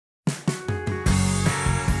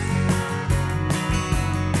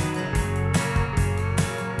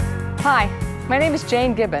Hi, my name is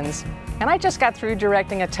Jane Gibbons, and I just got through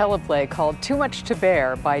directing a teleplay called Too Much to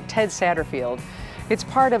Bear by Ted Satterfield. It's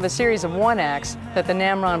part of a series of one-acts that the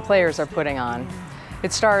Namron players are putting on.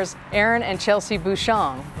 It stars Aaron and Chelsea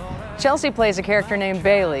Bouchon. Chelsea plays a character named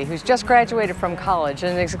Bailey, who's just graduated from college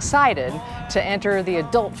and is excited to enter the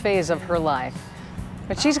adult phase of her life.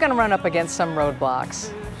 But she's going to run up against some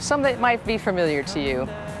roadblocks, some that might be familiar to you.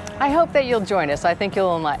 I hope that you'll join us. I think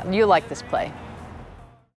you'll like this play.